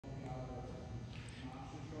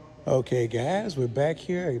Okay, guys, we're back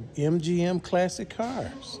here at MGM Classic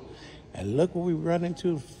Cars. And look what we run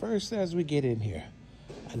into first as we get in here.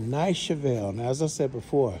 A nice Chevelle. Now, as I said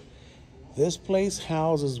before, this place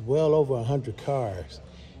houses well over 100 cars.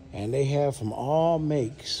 And they have from all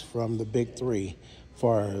makes from the big three,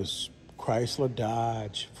 far as Chrysler,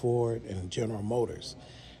 Dodge, Ford, and General Motors.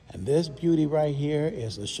 And this beauty right here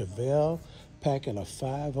is a Chevelle packing a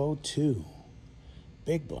 502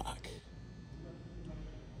 big block.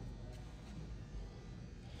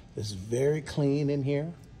 It's very clean in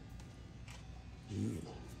here.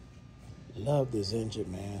 Love this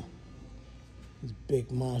engine, man. These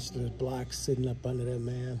big monster blocks sitting up under that,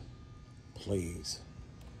 man. Please.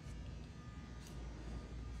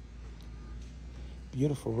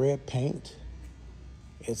 Beautiful red paint.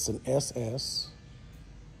 It's an SS.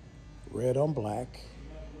 Red on black.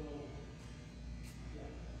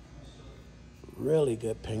 Really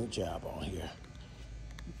good paint job on here.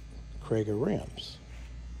 Krager rims.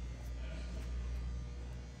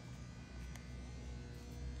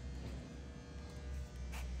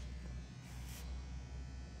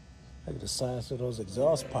 Look at the size of those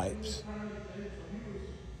exhaust pipes.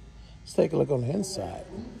 Let's take a look on the inside.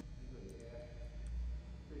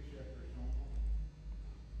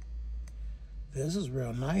 This is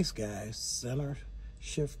real nice, guys. Center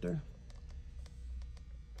shifter.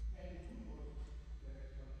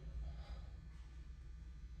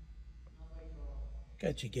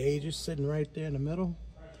 Got your gauges sitting right there in the middle.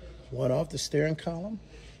 One off the steering column.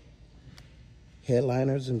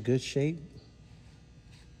 Headliner's in good shape.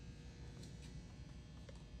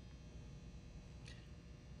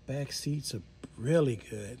 Back seats are really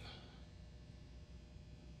good.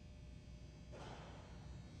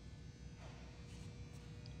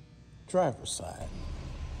 Driver's side.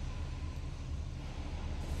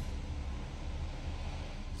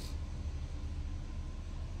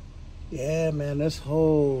 Yeah, man, this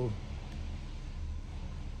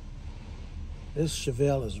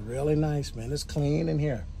Chevelle is really nice, man. It's clean in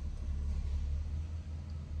here.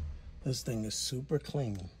 This thing is super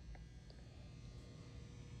clean.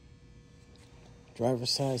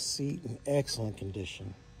 Driver's side seat in excellent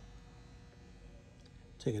condition.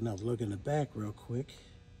 Take another look in the back real quick.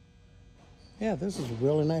 Yeah, this is a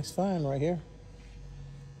really nice find right here.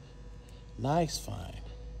 Nice find.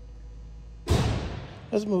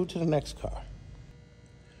 Let's move to the next car.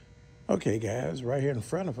 Okay, guys, right here in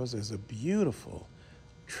front of us is a beautiful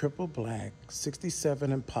triple black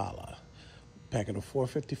 67 Impala. Packing a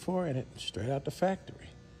 454 in it, straight out the factory.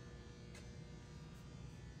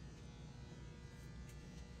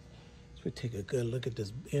 So we take a good look at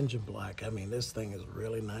this engine block. I mean, this thing is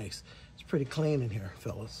really nice. It's pretty clean in here,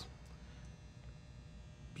 fellas.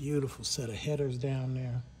 Beautiful set of headers down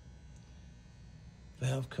there.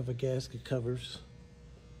 Valve cover gasket covers.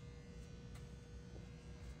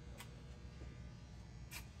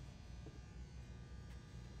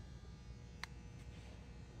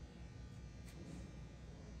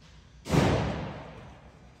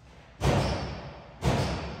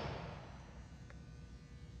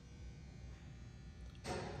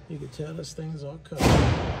 You can tell this thing's all covered.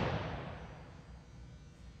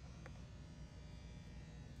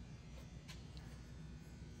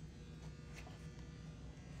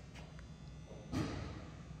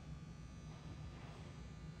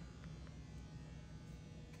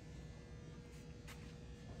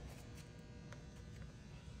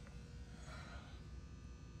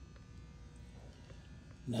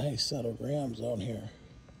 Nice set of rims on here.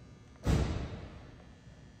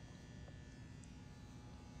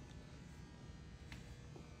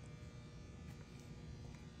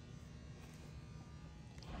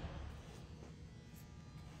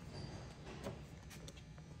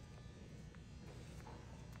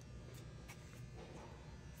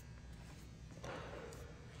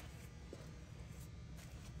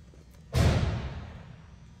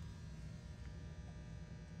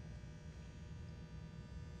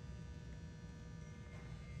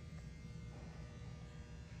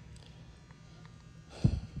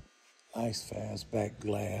 Nice fast back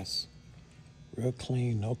glass. Real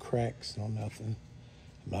clean, no cracks, no nothing.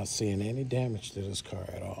 I'm not seeing any damage to this car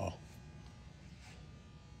at all.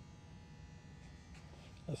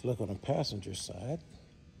 Let's look on the passenger side.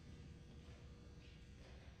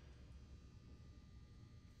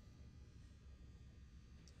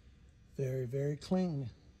 Very, very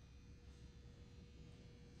clean.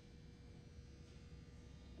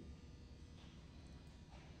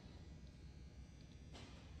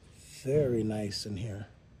 Very nice in here.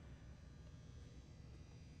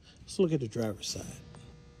 Let's look at the driver's side.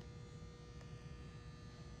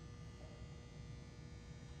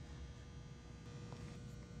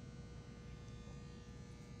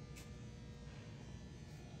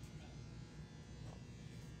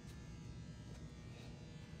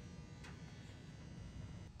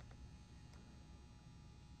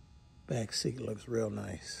 Back seat looks real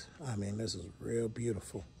nice. I mean, this is real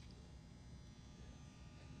beautiful.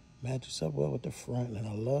 Matches up well with the front, and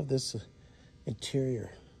I love this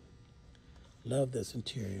interior. Love this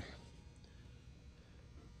interior.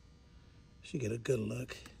 She get a good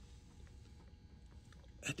look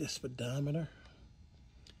at the speedometer.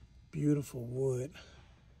 Beautiful wood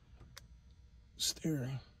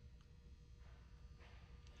steering.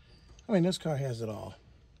 I mean, this car has it all.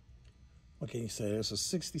 What can you say? It's a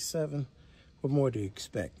 67. What more do you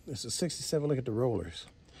expect? It's a 67. Look at the rollers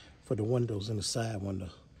for the windows and the side window.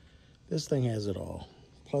 This thing has it all.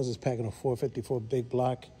 Plus, it's packing a 454 big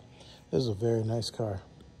block. This is a very nice car.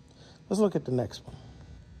 Let's look at the next one.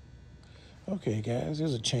 Okay, guys,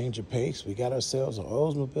 here's a change of pace. We got ourselves an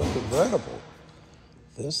Oldsmobile convertible.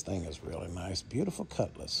 This thing is really nice. Beautiful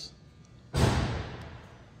Cutlass.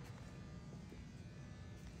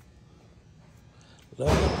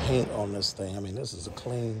 Love the paint on this thing. I mean, this is a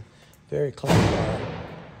clean, very clean car.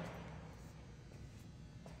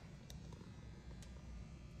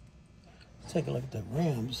 Take a look at the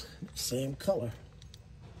rims, same color.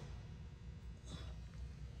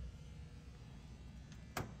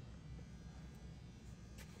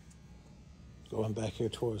 Going back here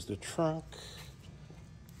towards the trunk.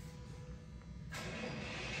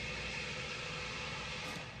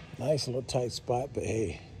 Nice little tight spot, but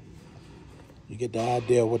hey, you get the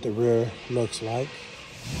idea of what the rear looks like.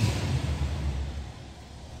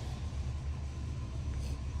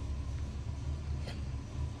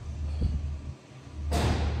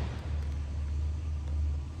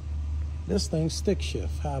 This thing's stick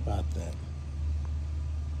shift. How about that?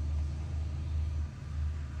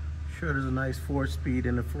 Sure, there's a nice 4-speed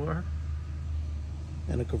in the floor.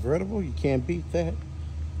 And a convertible, you can't beat that.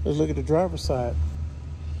 Let's look at the driver's side.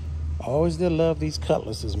 I always did love these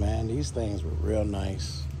Cutlasses, man. These things were real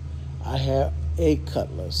nice. I had a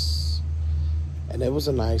Cutlass, and it was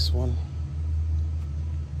a nice one.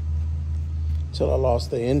 Till I lost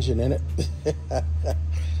the engine in it.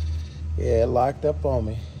 Yeah, it locked up on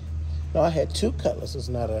me. No, I had 2 Cutlasses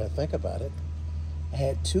now that I think about it. I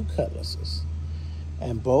had 2 Cutlasses.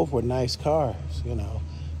 And both were nice cars, you know.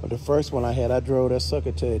 But the first one I had, I drove that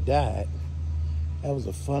sucker till it died. That was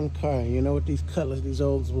a fun car. And you know what, these Cutlass, these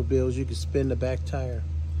Oldsmobiles, you could spin the back tire.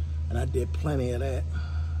 And I did plenty of that.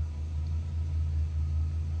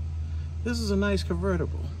 This is a nice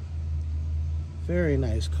convertible. Very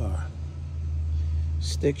nice car.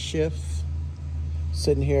 Stick shift.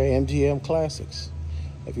 Sitting here at MGM Classics.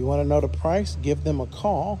 If you want to know the price, give them a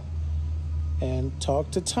call and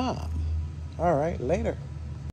talk to Tom. All right, later.